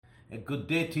A good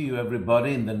day to you,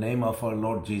 everybody, in the name of our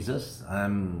Lord Jesus.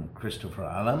 I'm Christopher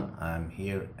Alam. I'm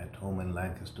here at home in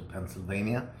Lancaster,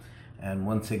 Pennsylvania. And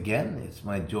once again, it's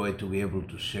my joy to be able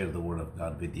to share the Word of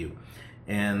God with you.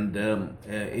 And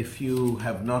if you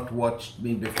have not watched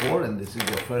me before, and this is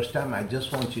your first time, I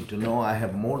just want you to know I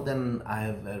have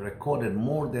recorded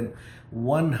more than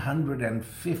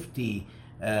 150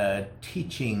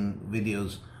 teaching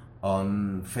videos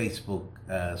on Facebook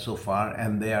so far,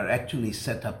 and they are actually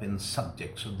set up in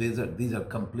subjects. So these are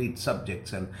complete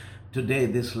subjects, and today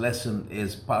this lesson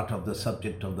is part of the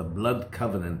subject of the blood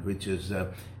covenant, which is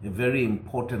a very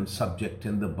important subject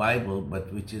in the Bible,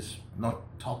 but which is not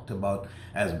talked about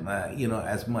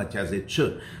as much as it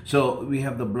should. So we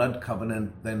have the blood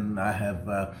covenant. Then I have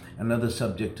another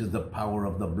subject is the power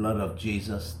of the blood of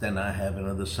Jesus. Then I have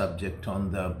another subject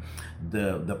on the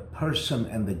person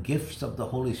and the gifts of the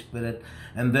Holy Spirit.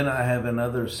 And then I have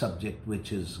another subject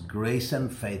which is grace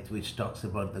and faith, which talks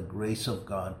about the grace of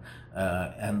God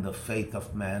and the faith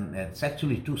of man. And it's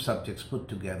actually two subjects put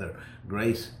together,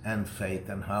 grace and faith,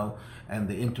 and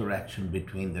the interaction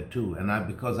between the two. And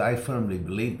because I firmly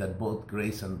believe that both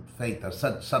grace and faith are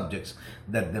such subjects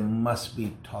that they must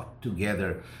be taught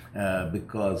together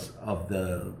because of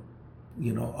the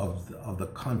of the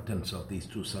contents of these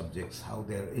two subjects, how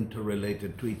they're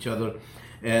interrelated to each other.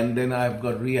 And then I've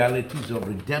got realities of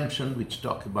redemption, which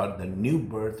talk about the new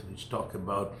birth, which talk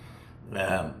about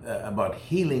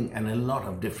healing and a lot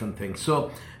of different things.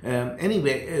 So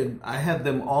anyway, I have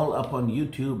them all up on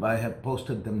YouTube. I have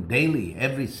posted them daily,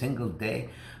 every single day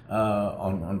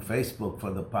on Facebook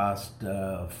for the past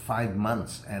 5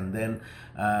 months, and then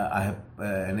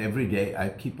and every day I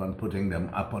keep on putting them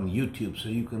up on YouTube. So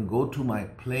you can go to my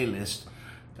playlist,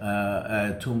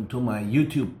 to my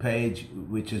YouTube page,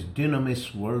 which is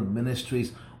Dunamis World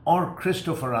Ministries, or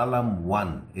Christopher Alam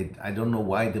 1. I don't know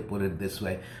why they put it this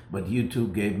way, but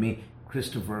YouTube gave me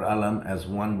Christopher Alam as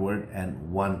one word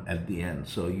and 1 at the end.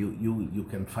 So you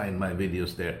can find my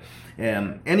videos there.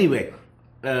 Anyway,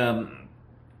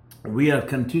 we are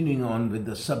continuing on with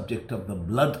the subject of the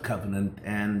blood covenant,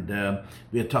 and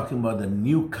we are talking about the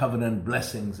new covenant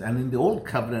blessings. And in the old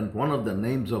covenant, one of the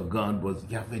names of God was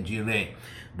Yahweh Jireh,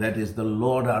 that is the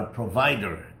Lord our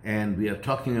provider. And we are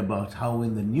talking about how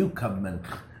in the new covenant,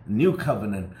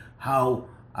 how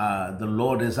the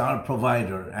Lord is our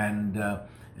provider, and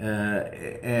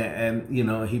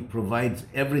He provides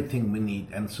everything we need.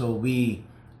 And so we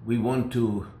want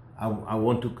to. I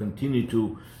want to continue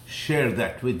to share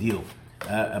that with you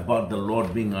about the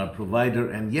Lord being our provider.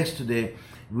 And yesterday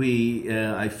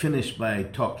I finished by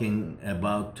talking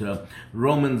about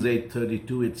Romans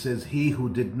 8:32. It says, "He who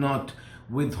did not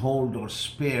withhold or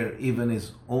spare even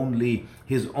his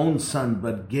own son,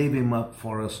 but gave him up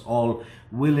for us all,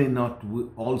 will he not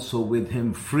also with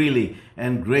him freely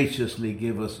and graciously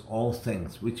give us all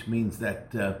things?" Which means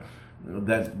that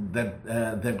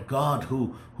God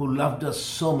who loved us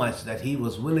so much that He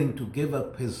was willing to give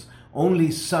up His only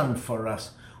Son for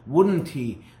us, wouldn't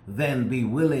He then be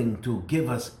willing to give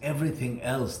us everything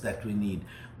else that we need?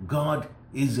 God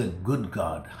is a good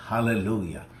God.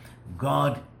 Hallelujah.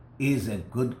 God is a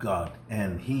good God,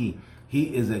 and He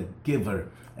is a giver,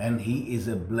 and He is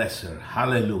a blesser.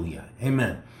 Hallelujah.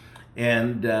 Amen.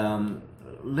 And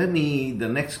the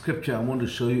next scripture I want to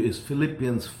show you is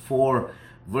Philippians 4,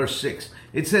 verse 6.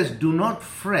 It says, "Do not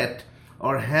fret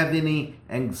or have any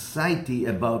anxiety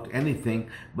about anything,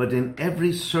 but in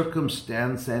every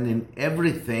circumstance and in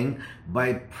everything,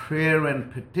 by prayer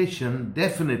and petition,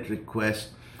 definite request,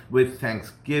 with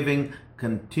thanksgiving,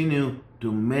 continue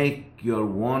to make your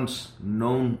wants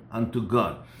known unto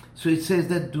God." So it says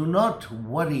that do not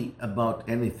worry about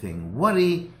anything.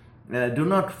 Do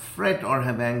not fret or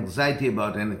have anxiety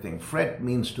about anything. Fret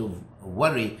means to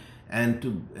worry, and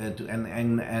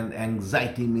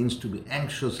anxiety means to be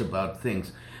anxious about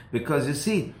things, because you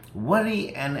see,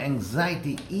 worry and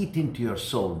anxiety eat into your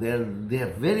soul. They're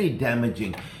very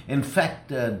damaging. In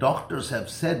fact, doctors have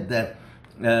said that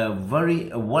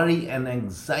worry and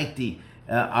anxiety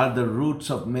are the roots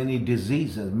of many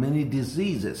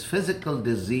diseases, physical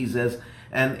diseases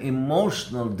and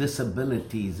emotional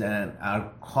disabilities, and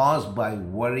are caused by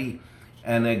worry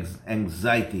and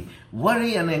anxiety.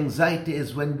 Worry and anxiety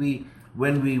is when we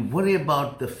worry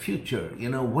about the future,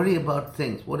 worry about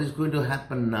things. What is going to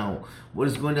happen now? What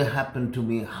is going to happen to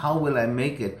me? How will I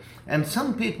make it? And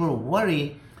some people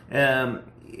worry, they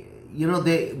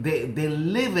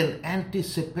live in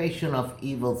anticipation of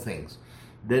evil things.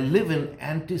 They live in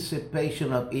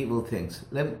anticipation of evil things.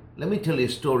 Let me tell you a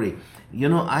story.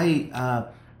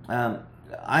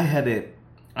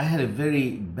 I had a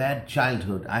very bad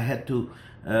childhood. I had to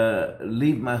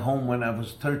leave my home when I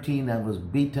was 13. I was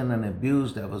beaten and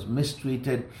abused. I was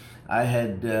mistreated. I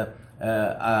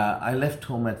left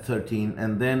home at 13,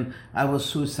 and then I was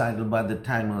suicidal by the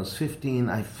time I was 15.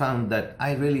 I found that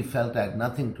I really felt I had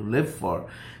nothing to live for,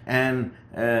 and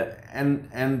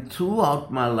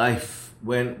throughout my life,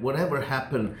 when whatever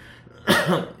happened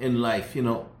in life,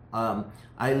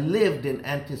 I lived in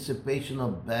anticipation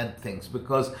of bad things,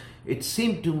 because it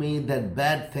seemed to me that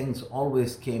bad things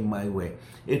always came my way.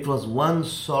 It was one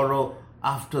sorrow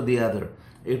after the other.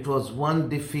 It was one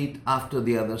defeat after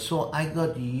the other. So I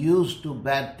got used to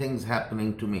bad things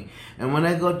happening to me. And when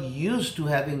I got used to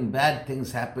having bad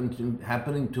things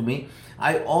happening to me,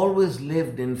 I always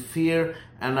lived in fear,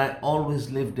 and I always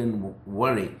lived in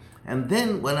worry. And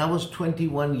then when I was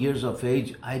 21 years of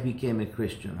age, I became a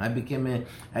Christian.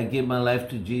 I gave my life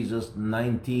to Jesus in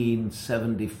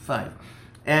 1975.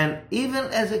 And even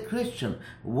as a Christian,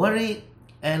 worry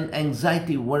and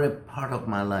anxiety were a part of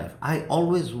my life. I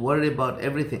always worry about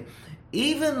everything.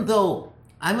 Even though,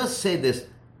 I must say this,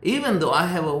 even though I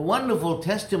have a wonderful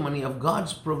testimony of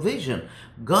God's provision,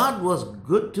 God was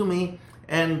good to me,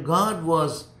 and God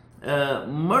was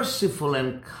merciful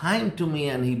and kind to me,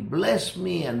 and He blessed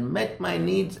me and met my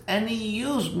needs, and He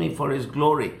used me for His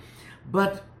glory.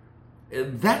 But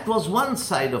that was one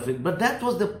side of it, but that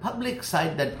was the public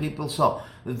side that people saw.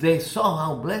 They saw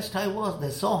how blessed I was.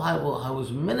 They saw how I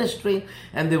was ministering,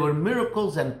 and there were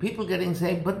miracles and people getting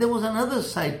saved. But there was another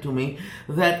side to me,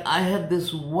 that I had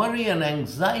this worry and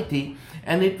anxiety,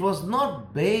 and it was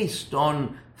not based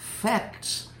on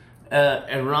facts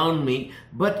around me,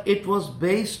 but it was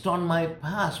based on my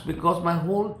past, because my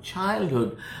whole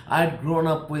childhood I'd grown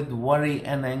up with worry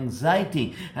and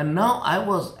anxiety, and now I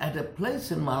was at a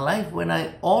place in my life when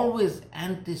I always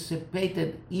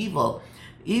anticipated evil,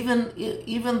 even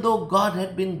though God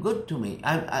had been good to me.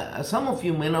 Some of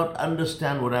you may not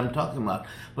understand what I'm talking about,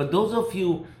 but those of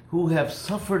you who have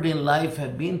suffered in life,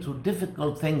 have been through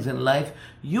difficult things in life,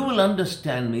 you will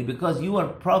understand me, because you are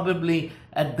probably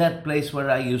at that place where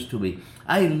I used to be.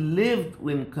 I lived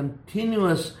in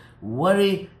continuous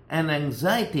worry and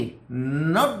anxiety,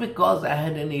 not because I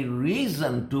had any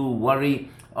reason to worry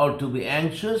or to be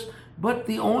anxious, but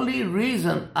the only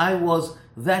reason I was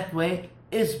that way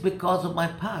is because of my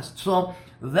past. So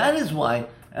that is why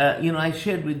I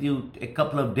shared with you a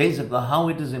couple of days ago how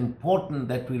it is important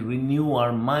that we renew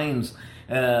our minds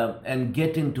and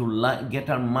get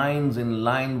our minds in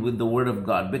line with the Word of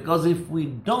God. Because if we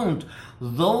don't,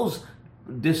 those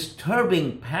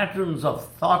disturbing patterns of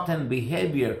thought and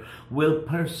behavior will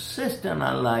persist in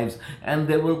our lives, and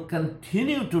they will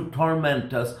continue to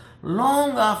torment us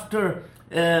long after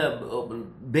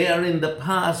they are in the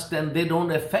past and they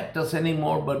don't affect us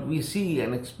anymore, but we see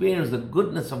and experience the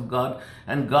goodness of God,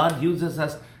 and God uses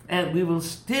us, and we will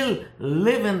still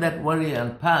live in that worry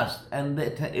and past, and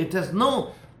it has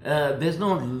there's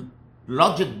no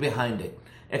logic behind it,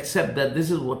 except that this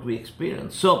is what we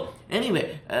experience. So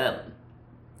anyway,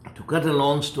 to cut a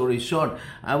long story short,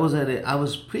 I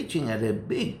was preaching at a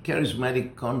big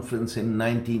charismatic conference in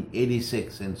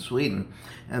 1986 in Sweden,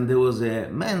 and there was a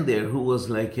man there who was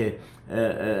like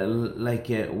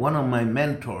one of my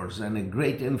mentors and a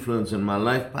great influence in my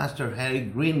life, Pastor Harry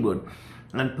Greenwood.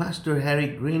 And Pastor Harry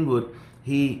Greenwood,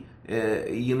 he,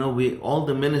 we all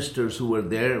the ministers who were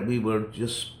there, we were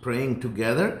just praying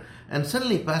together. And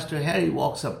suddenly Pastor Harry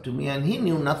walks up to me, and he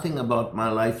knew nothing about my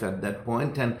life at that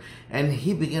point, and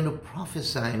he began to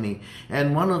prophesy me.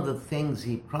 And one of the things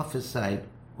he prophesied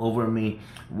over me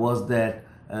was that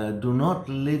do not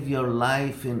live your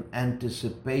life in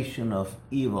anticipation of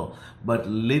evil, but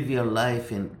live your life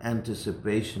in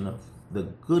anticipation of the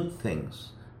good things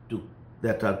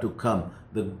that are to come,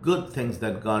 the good things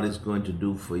that God is going to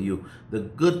do for you, the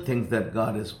good things that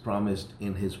God has promised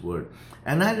in His Word.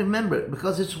 And I remember,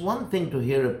 because it's one thing to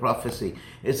hear a prophecy,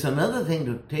 it's another thing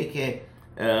to take it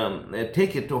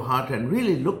to heart and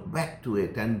really look back to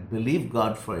it and believe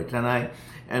God for it.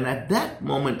 And at that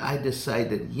moment I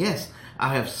decided, yes,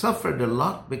 I have suffered a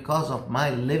lot because of my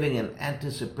living in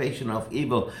anticipation of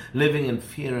evil, living in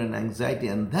fear and anxiety,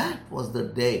 and that was the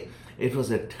day. It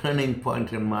was a turning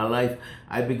point in my life.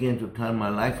 I began to turn my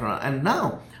life around. And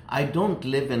now I don't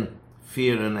live in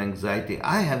fear and anxiety.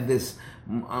 I have this,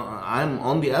 I'm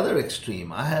on the other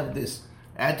extreme. I have this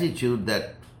attitude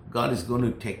that God is going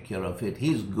to take care of it.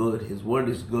 He's good. His Word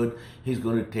is good. He's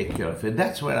going to take care of it.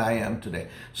 That's where I am today.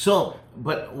 So,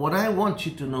 but what I want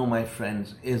you to know, my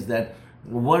friends, is that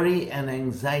worry and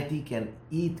anxiety can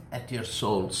eat at your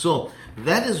soul. So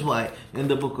that is why in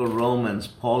the book of Romans,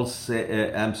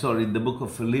 the book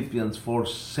of Philippians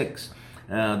 4:6,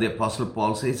 the Apostle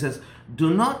Paul says,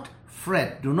 do not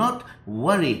fret, do not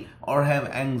worry or have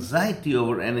anxiety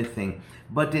over anything,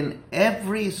 but in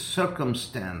every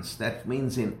circumstance, that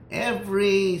means in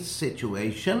every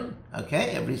situation,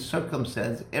 okay, every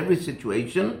circumstance, every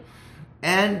situation,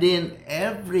 and in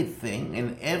everything,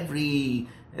 in everything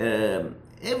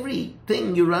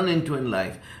you run into in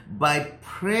life, by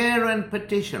prayer and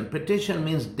petition. Petition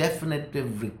means definite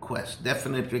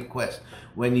request.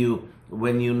 When you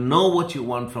know what you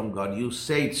want from God, you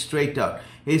say it straight out.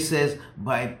 He says,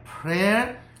 by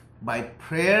prayer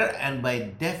and by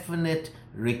definite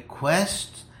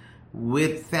request,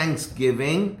 with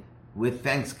thanksgiving,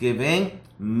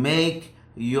 make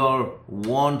your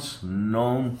wants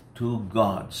known to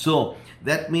God. So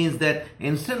that means that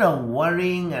instead of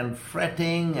worrying and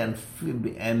fretting and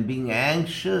being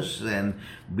anxious and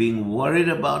being worried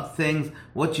about things,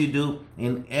 what you do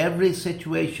in every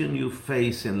situation you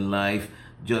face in life,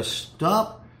 just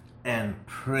stop and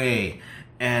pray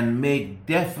and make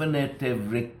definitive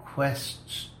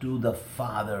requests to the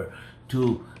Father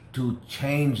to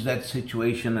change that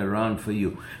situation around for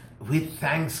you with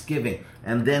thanksgiving.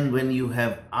 And then when you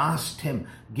have asked Him,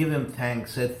 give Him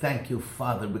thanks, say thank you,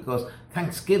 Father, because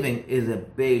thanksgiving is a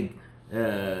big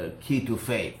key to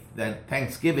faith. That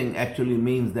thanksgiving actually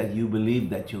means that you believe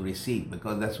that you receive,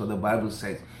 because that's what the Bible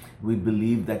says. We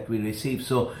believe that we receive.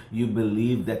 So you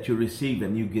believe that you receive,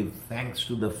 and you give thanks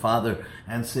to the Father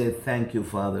and say, thank you,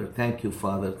 Father, thank you,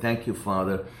 Father, thank you,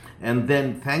 Father. And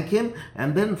then thank Him.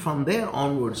 And then from there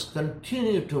onwards,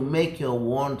 continue to make your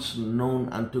wants known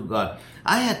unto God.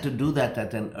 I had to do that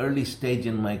at an early stage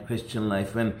in my Christian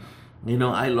life when,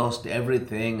 I lost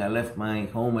everything. I left my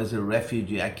home as a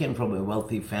refugee. I came from a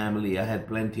wealthy family. I had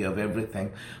plenty of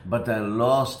everything, but I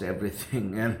lost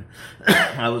everything, and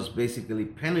I was basically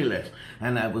penniless,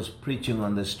 and I was preaching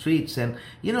on the streets, and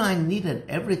I needed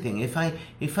everything. If I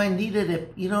needed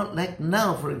it, like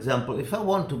now, for example, if I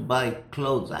want to buy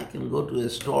clothes, I can go to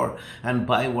a store and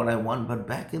buy what I want. But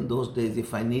back in those days,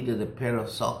 if I needed a pair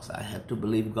of socks, I had to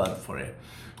believe God for it.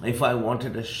 If I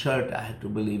wanted a shirt, I had to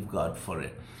believe God for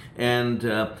it. And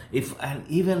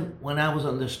even when I was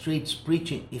on the streets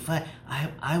preaching, if I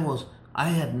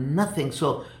had nothing.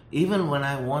 So even when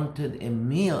I wanted a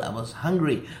meal, I was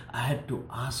hungry, I had to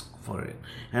ask for it.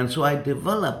 And so I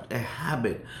developed a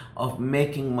habit of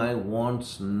making my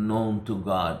wants known to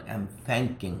God and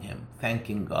thanking Him,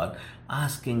 thanking God,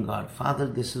 asking God, Father,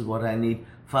 this is what I need.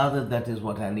 Father, that is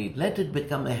what I need. Let it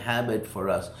become a habit for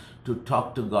us to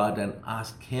talk to God and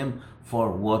ask Him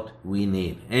for what we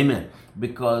need. Amen.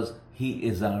 Because He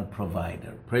is our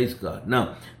provider. Praise God.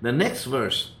 Now, the next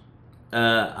verse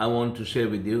I want to share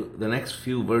with you, the next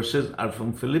few verses are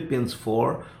from Philippians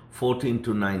 4:14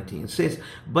 to 19. It says,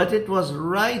 but it was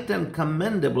right and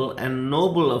commendable and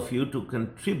noble of you to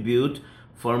contribute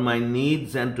for my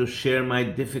needs and to share my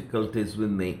difficulties with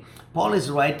me. Paul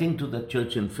is writing to the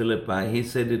church in Philippi. He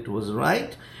said it was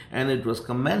right and it was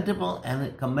commendable and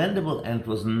it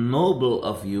was noble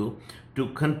of you to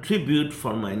contribute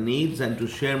for my needs and to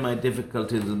share my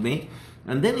difficulties with me.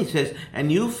 And then he says,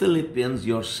 and you Philippians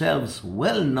yourselves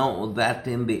well know that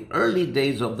in the early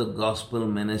days of the gospel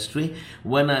ministry,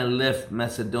 when I left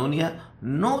Macedonia,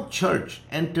 no church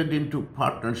entered into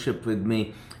partnership with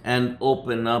me and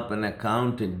opened up an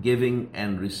account in giving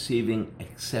and receiving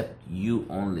except you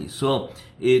only. So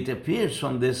it appears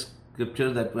from this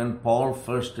scripture that when Paul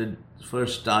first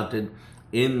started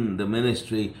in the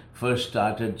ministry, first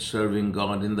started serving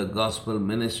God in the gospel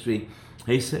ministry,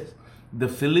 he says, the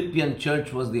Philippian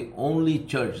church was the only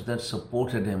church that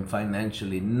supported him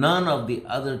financially. None of the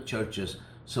other churches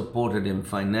supported him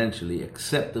financially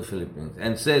except the Philippians.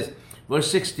 And says, verse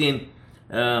 16,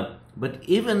 but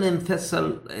even in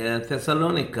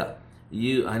Thessalonica,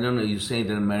 I don't know, you say it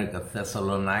in America,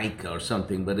 Thessalonica or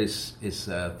something, but it's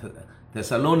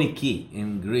Thessaloniki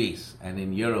in Greece, and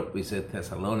in Europe we say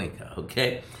Thessalonica,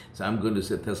 okay? So I'm going to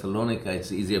say Thessalonica,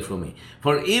 it's easier for me.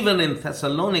 For even in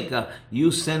Thessalonica,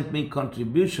 you sent me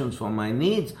contributions for my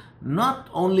needs, not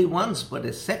only once, but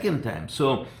a second time.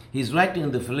 So he's writing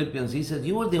in the Philippians, he says,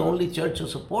 you were the only church who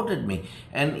supported me.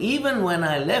 And even when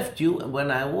I left you, when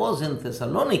I was in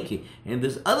Thessaloniki, in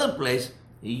this other place,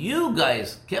 you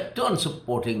guys kept on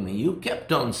supporting me. You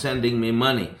kept on sending me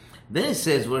money. Then it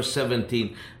says, verse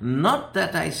 17, not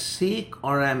that I seek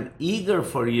or am eager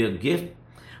for your gift,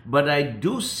 but I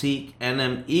do seek and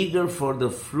am eager for the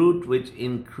fruit which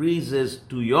increases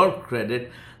to your credit,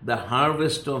 the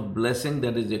harvest of blessing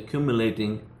that is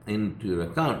accumulating into your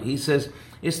account. He says,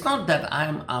 it's not that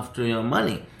I'm after your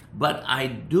money, but I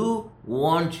do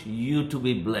want you to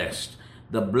be blessed.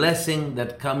 the blessing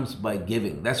that comes by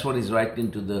giving. That's what he's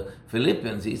writing to the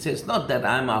Philippians. He says, not that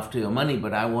I'm after your money,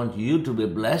 but I want you to be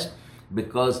blessed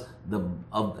because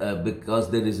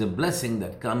there is a blessing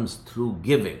that comes through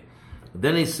giving.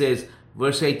 Then he says,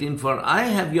 verse 18, for I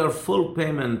have your full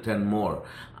payment and more.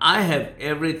 I have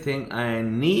everything I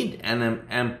need and am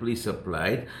amply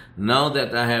supplied, now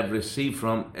that I have received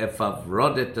from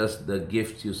Epaphroditus the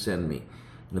gifts you send me.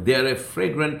 They are a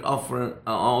fragrant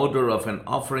odor of an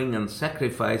offering and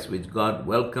sacrifice which God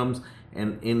welcomes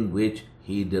and in which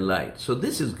he delights. So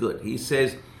this is good. He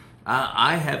says,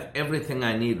 I have everything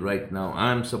I need right now.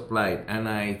 I'm supplied, and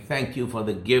I thank you for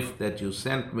the gift that you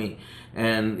sent me.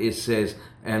 And it says,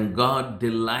 and God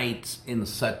delights in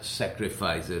such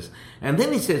sacrifices. And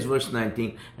then he says, verse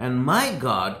 19, and my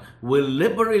God will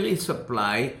liberally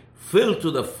supply, fill to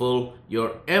the full,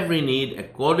 your every need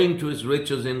according to his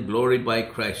riches in glory by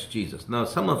Christ Jesus. Now,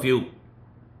 some of you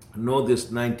know this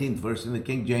 19th verse in the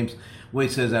King James, where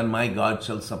it says, and my God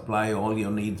shall supply all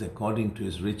your needs according to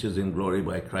his riches in glory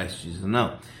by Christ Jesus.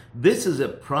 Now, this is a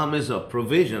promise of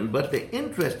provision, but the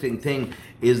interesting thing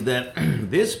is that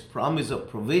this promise of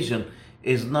provision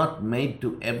is not made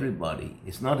to everybody.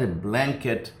 It's not a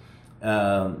blanket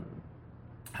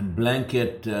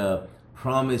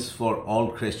promise for all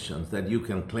Christians that you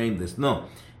can claim this. No,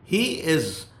 he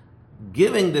is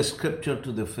giving the scripture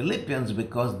to the Philippians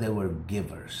because they were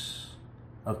givers.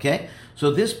 Okay? So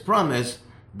this promise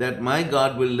that my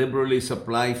God will liberally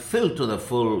supply, fill to the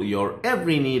full your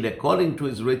every need according to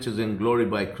his riches in glory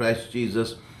by Christ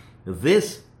Jesus,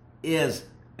 this is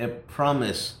a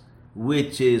promise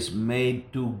which is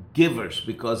made to givers,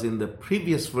 because in the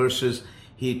previous verses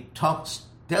he tells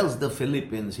the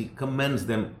Philippians, he commends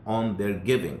them on their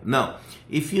giving. Now,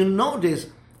 if you notice,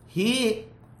 he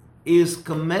is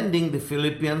commending the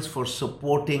Philippians for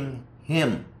supporting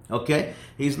him. Okay?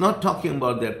 He's not talking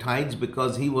about their tithes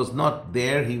because he was not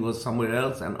there, he was somewhere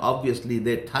else, and obviously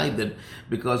they tithed,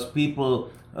 because people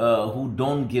who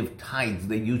don't give tithes,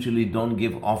 they usually don't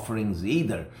give offerings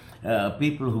either.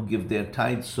 People who give their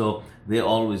tithes, so they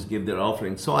always give their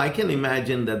offerings. So I can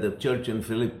imagine that the church in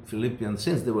Philippians,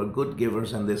 since they were good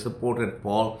givers and they supported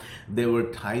Paul, they were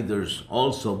tithers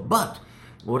also. But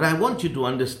what I want you to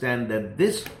understand, that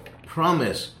this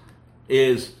promise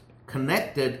is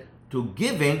connected to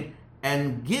giving,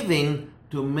 and giving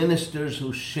to ministers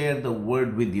who share the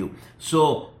word with you.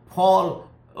 So Paul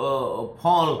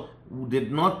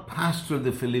did not pastor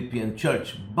the Philippian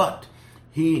church, but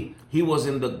he was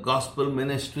in the gospel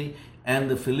ministry, and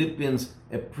the Philippians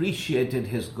appreciated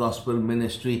his gospel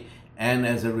ministry, and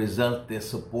as a result they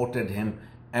supported him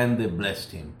and they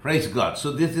blessed him. Praise God.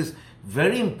 So this is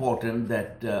very important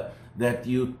that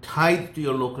you tithe to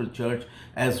your local church,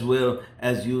 as well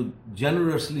as you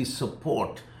generously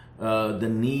support the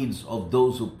needs of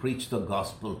those who preach the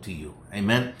gospel to you.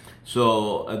 Amen.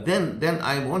 So then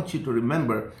I want you to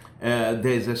remember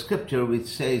there's a scripture which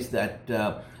says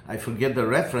that, I forget the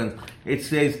reference, it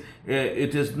says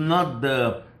it is not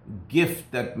the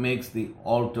gift that makes the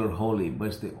altar holy, but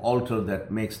it's the altar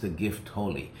that makes the gift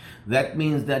holy. That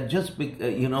means that just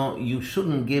you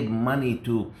shouldn't give money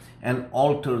to an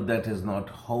altar that is not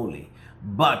holy.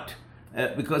 But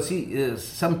because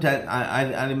sometimes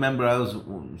I remember I was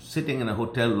sitting in a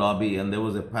hotel lobby and there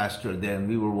was a pastor there, and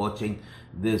we were watching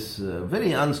this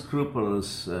very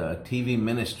unscrupulous TV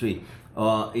ministry.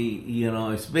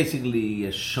 It's basically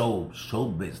a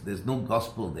showbiz. There's no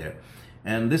gospel there.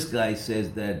 And this guy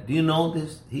says that, do you know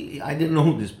this? I didn't know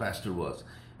who this pastor was.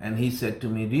 And he said to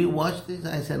me, do you watch this?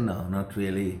 I said, no, not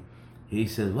really. He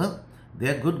says, well,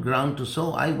 they're good ground to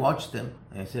sow. I watch them.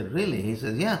 I said, really? He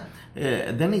says, yeah.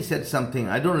 Then he said something,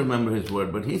 I don't remember his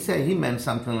word, but he meant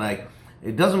something like,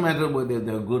 it doesn't matter whether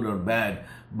they're good or bad,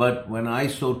 but when I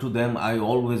sow to them, I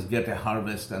always get a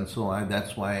harvest, and so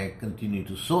that's why I continue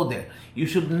to sow there. You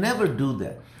should never do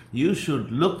that. You should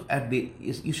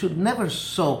you should never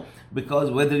sow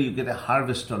because whether you get a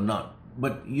harvest or not,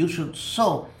 but you should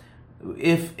sow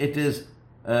if it is,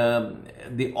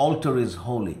 the altar is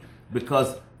holy.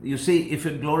 Because you see, if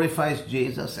it glorifies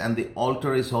Jesus and the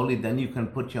altar is holy, then you can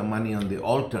put your money on the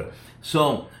altar.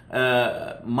 So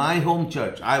my home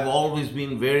church, I've always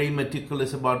been very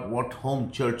meticulous about what home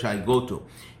church I go to.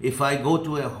 If I go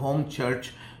to a home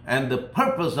church and the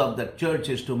purpose of the church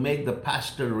is to make the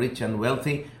pastor rich and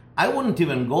wealthy, I wouldn't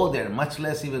even go there, much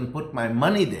less even put my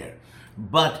money there.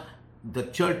 But the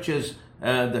church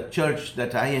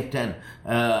that I attend,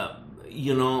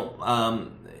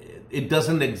 it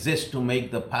doesn't exist to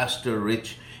make the pastor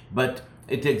rich, but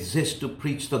it exists to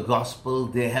preach the gospel.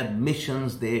 They have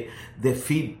missions. They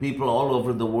feed people all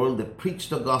over the world. They preach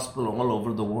the gospel all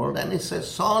over the world. And it's a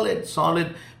solid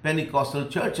Pentecostal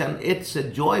church. And it's a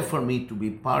joy for me to be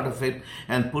part of it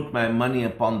and put my money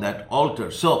upon that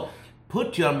altar. So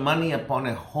put your money upon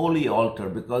a holy altar,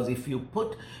 because if you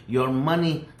put your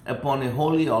money upon a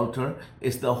holy altar,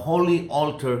 it's the holy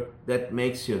altar that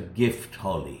makes your gift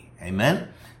holy. Amen?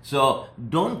 So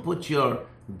don't put your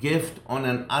gift on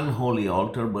an unholy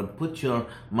altar, but put your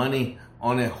money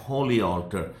on a holy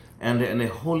altar. And a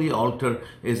holy altar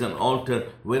is an altar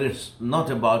where it's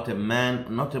not about a man,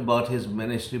 not about his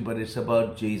ministry, but it's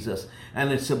about Jesus.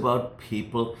 And it's about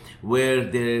people, where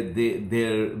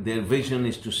their vision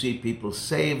is to see people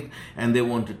saved, and they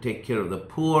want to take care of the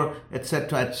poor,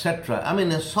 etc., etc. I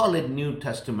mean, a solid New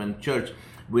Testament church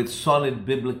with solid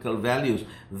biblical values,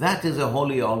 that is a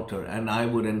holy altar. And I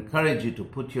would encourage you to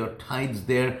put your tithes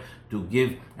there, to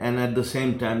give, and at the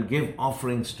same time give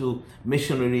offerings to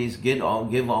missionaries, give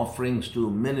offerings to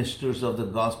ministers of the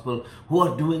gospel who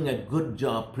are doing a good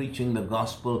job preaching the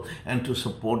gospel, and to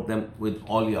support them with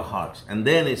all your hearts. And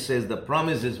then it says the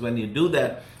promise is, when you do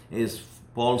that, is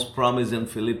Paul's promise in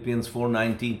Philippians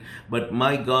 4:19, but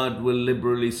my God will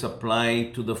liberally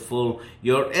supply to the full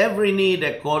your every need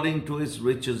according to his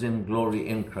riches in glory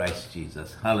in Christ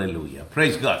Jesus. Hallelujah.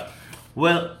 Praise God.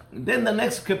 Well, then the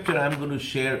next scripture I'm going to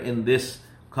share in this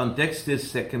context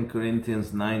is 2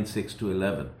 Corinthians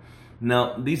 9:6-11.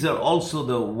 Now, these are also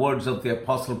the words of the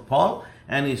Apostle Paul,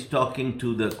 and he's talking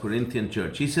to the Corinthian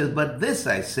church. He says, but this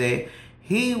I say,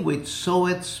 he which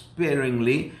soweth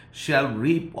sparingly shall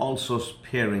reap also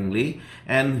sparingly,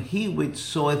 and he which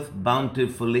soweth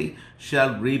bountifully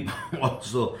shall reap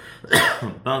also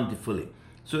bountifully.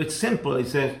 So it's simple. It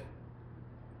says,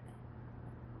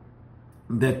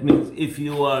 that means if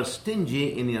you are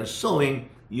stingy in your sowing,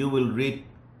 you will reap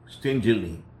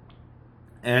stingily.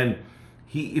 And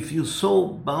if you sow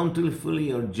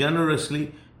bountifully or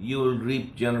generously, you will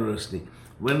reap generously.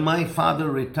 When my father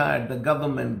retired, the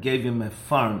government gave him a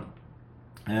farm,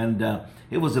 and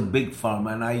it was a big farm,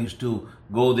 and I used to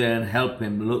go there and help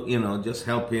him, just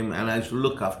help him, and I used to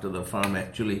look after the farm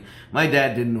actually. My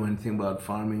dad didn't know anything about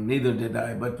farming, neither did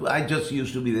I, but I just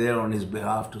used to be there on his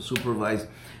behalf to supervise.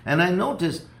 And I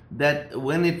noticed that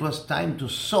when it was time to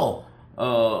sow,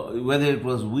 whether it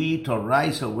was wheat or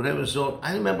rice or whatever, so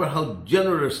I remember how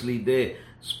generously they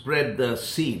spread the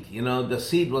seed. The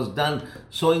seed was done,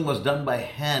 sowing was done by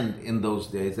hand in those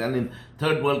days. And in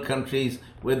third world countries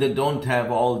where they don't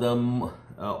have all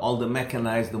the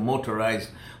mechanized, the motorized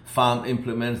farm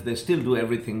implements, they still do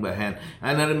everything by hand.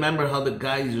 And I remember how the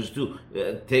guys used to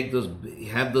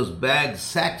have those bags,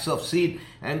 sacks of seed,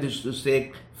 and they used to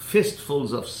take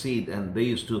fistfuls of seed, and they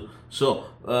used to sow.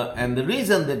 And the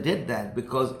reason they did that,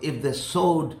 because if they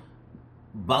sowed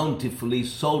bountifully,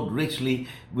 sowed richly,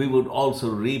 we would also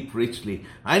reap richly.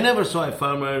 I never saw a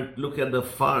farmer look at the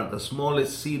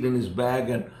smallest seed in his bag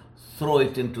and throw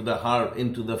it into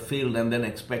the field and then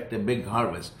expect a big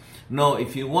harvest. No,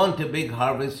 if you want a big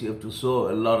harvest, you have to sow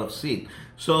a lot of seed.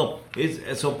 So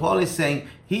Paul is saying,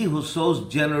 he who sows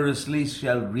generously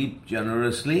shall reap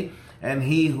generously, and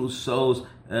he who sows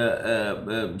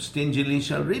stingily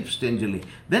shall reap stingily.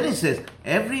 Then he says,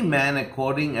 every man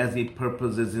according as he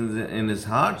purposes in his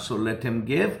heart, so let him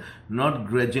give, not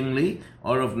grudgingly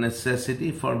or of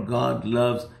necessity, for God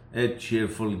loves a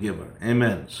cheerful giver.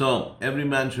 Amen. So every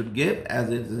man should give as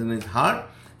it is in his heart,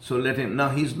 so let him. Now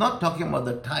he's not talking about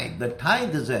the tithe. The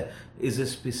tithe is a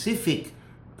specific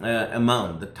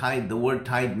amount. The word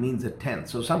tithe means a tenth.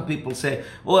 So some people say,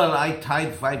 well, I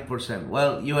tithe 5%.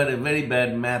 Well, you had a very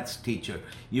bad maths teacher.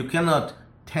 You cannot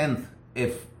tenth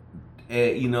if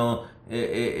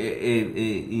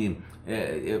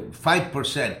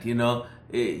 5%,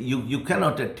 you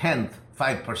cannot a tenth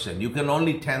 5%. You can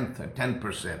only tenth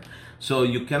 10%. So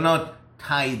you cannot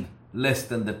tithe less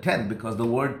than the tenth, because the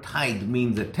word tithe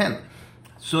means a tenth.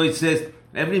 So it says,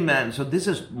 every man, so this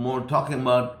is more talking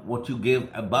about what you give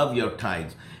above your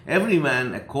tithes. Every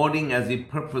man according as he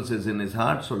purposes in his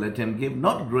heart, so let him give,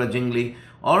 not grudgingly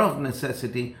or of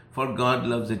necessity, for God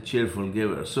loves a cheerful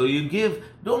giver. So you give,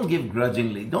 don't give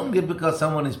grudgingly. Don't give because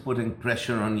someone is putting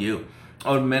pressure on you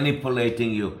or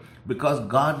manipulating you, because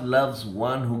God loves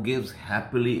one who gives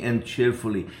happily and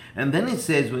cheerfully. And then it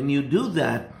says, when you do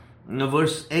that,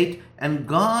 verse 8, and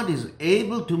God is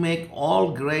able to make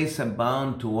all grace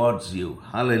abound towards you.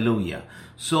 Hallelujah.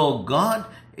 So God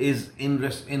is in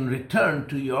return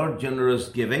to your generous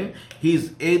giving, He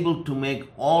is able to make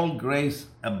all grace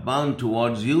abound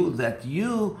towards you, that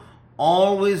you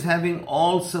always having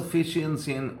all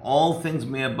sufficiency in all things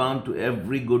may abound to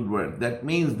every good work. That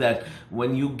means that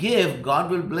when you give, God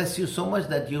will bless you so much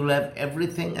that you'll have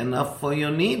everything enough for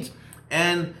your needs,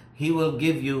 and He will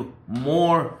give you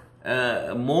more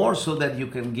so that you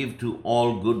can give to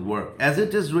all good work. As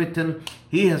it is written,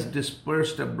 He has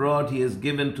dispersed abroad, He has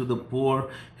given to the poor,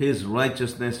 His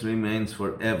righteousness remains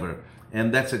forever.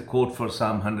 And that's a quote for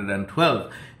Psalm 112.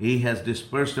 He has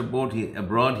dispersed abroad, He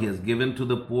has given to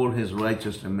the poor, His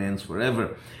righteousness remains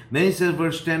forever. Then he says,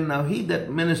 verse 10, now He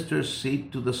that ministers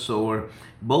seed to the sower,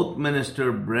 both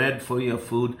minister bread for your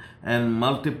food, and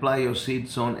multiply your seed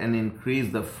sown, and increase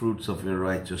the fruits of your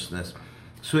righteousness.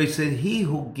 So he said, He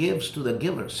who gives to the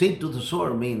giver. Seed to the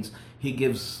sower means He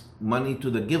gives money to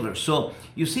the giver. So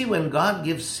you see, when God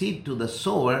gives seed to the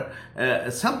sower,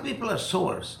 some people are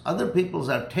sowers, other people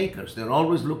are takers. They're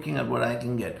always looking at what I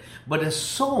can get. But a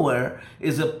sower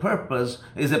is a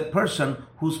person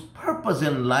whose purpose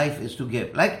in life is to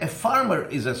give. Like a farmer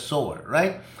is a sower,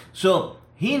 right? So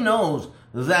he knows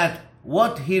that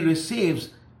what he receives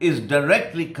is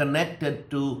directly connected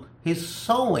to his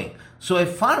sowing. So a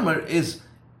farmer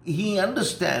he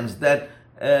understands that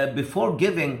before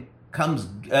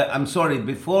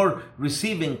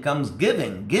receiving comes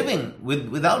giving.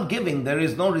 Without giving, there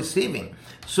is no receiving.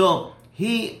 So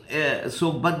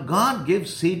but God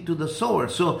gives seed to the sower.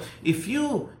 So if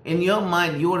you, in your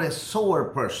mind, you are a sower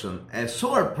person is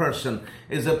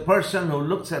a person who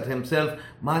looks at himself,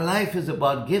 my life is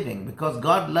about giving because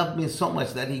God loved me so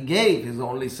much that He gave His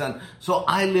only Son. So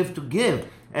I live to give.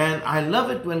 And I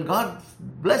love it when God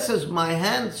blesses my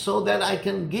hands so that I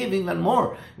can give even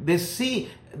more. They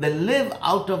live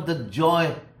out of the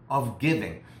joy of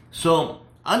giving. So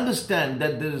understand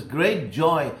that there is great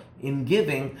joy in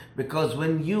giving, because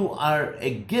when you are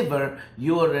a giver,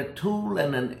 you are a tool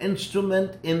and an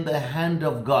instrument in the hand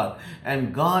of God.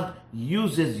 And God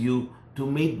uses you to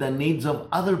meet the needs of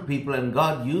other people, and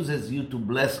God uses you to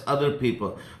bless other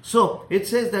people. So it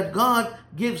says that God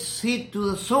gives seed to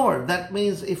the sower. That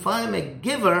means if I'm a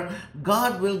giver,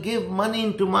 God will give money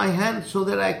into my hand so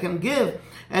that I can give.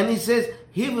 And He says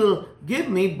He will give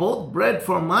me both bread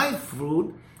for my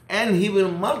food, and He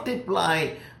will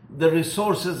multiply the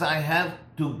resources I have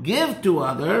to give to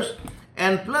others,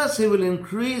 and plus He will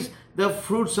increase the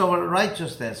fruits of our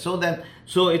righteousness.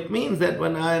 So it means that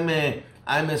when I'm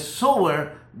a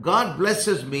sower, God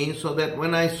blesses me so that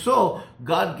when I sow,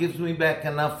 God gives me back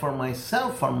enough for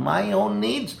myself, for my own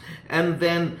needs, and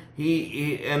then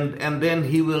He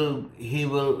will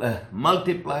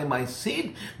multiply my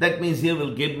seed. That means He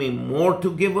will give me more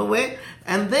to give away,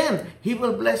 and then He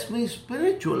will bless me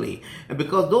spiritually,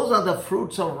 because those are the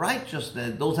fruits of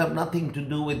righteousness. Those have nothing to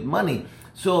do with money.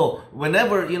 So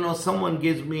whenever someone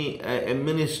gives me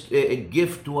a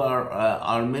gift to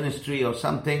our ministry or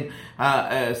something,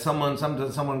 sometimes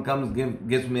someone comes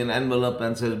gives me an envelope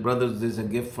and says, "Brothers, this is a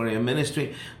gift for your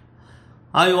ministry."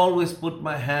 I always put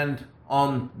my hand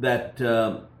on that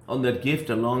gift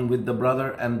along with the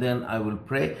brother, and then I will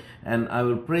pray, and I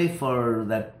will pray for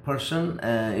that person.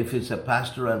 If it's a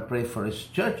pastor, I'll pray for his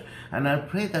church, and I'll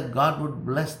pray that God would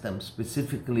bless them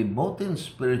specifically, both in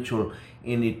spiritual,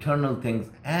 in eternal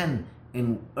things, and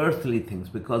in earthly things,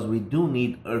 because we do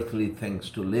need earthly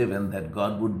things to live, and that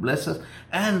God would bless us,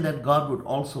 and that God would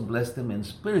also bless them in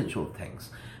spiritual things.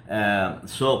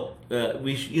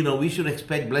 We should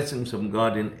expect blessings from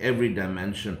God in every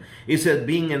dimension. He said,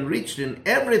 being enriched in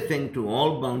everything to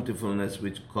all bountifulness,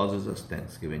 which causes us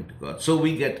thanksgiving to God. So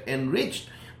we get enriched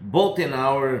both in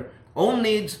our own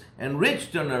needs,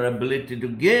 enriched in our ability to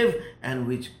give, and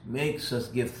which makes us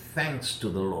give thanks to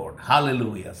the Lord.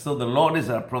 Hallelujah. So the Lord is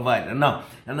our provider. Now,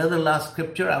 another last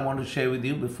scripture I want to share with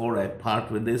you before I part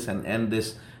with this and end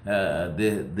this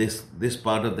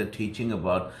part of the teaching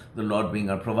about the Lord being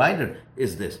our provider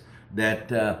is this,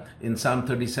 that in Psalm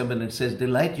 37 it says,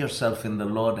 delight yourself in the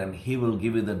Lord and He will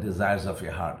give you the desires of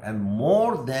your heart. And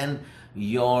more than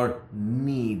your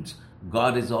needs,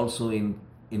 God is also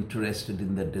interested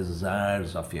in the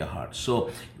desires of your heart.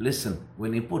 So listen,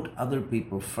 when you put other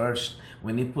people first,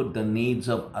 when you put the needs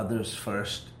of others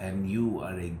first, and you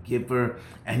are a giver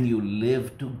and you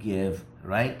live to give,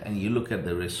 right? And you look at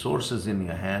the resources in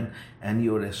your hand and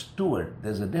you're a steward.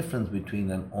 There's a difference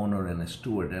between an owner and a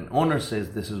steward. An owner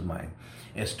says, this is mine.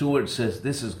 A steward says,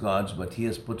 this is God's, but He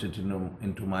has put it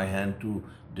into my hand to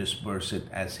disperse it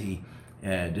as He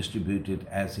distributed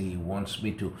as He wants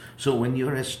me to. So when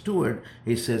you're a steward,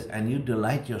 He says, and you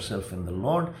delight yourself in the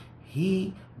Lord,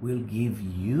 He will give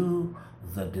you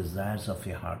the desires of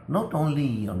your heart. Not only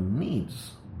your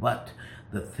needs, but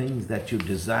the things that you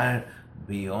desire,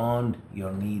 beyond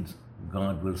your needs,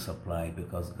 God will supply,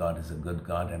 because God is a good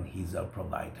God and He's our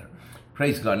provider.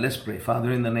 Praise God. Let's pray.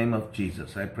 Father, in the name of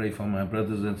Jesus, I pray for my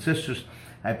brothers and sisters.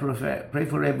 I pray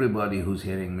for everybody who's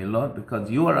hearing me, Lord, because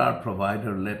you are our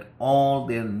provider. Let all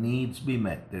their needs be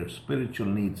met, their spiritual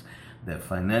needs, their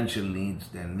financial needs,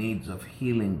 their needs of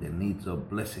healing, their needs of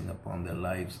blessing upon their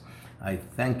lives. I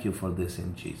thank you for this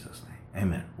in Jesus' name.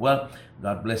 Amen. Well,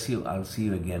 God bless you. I'll see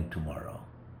you again tomorrow.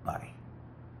 Bye.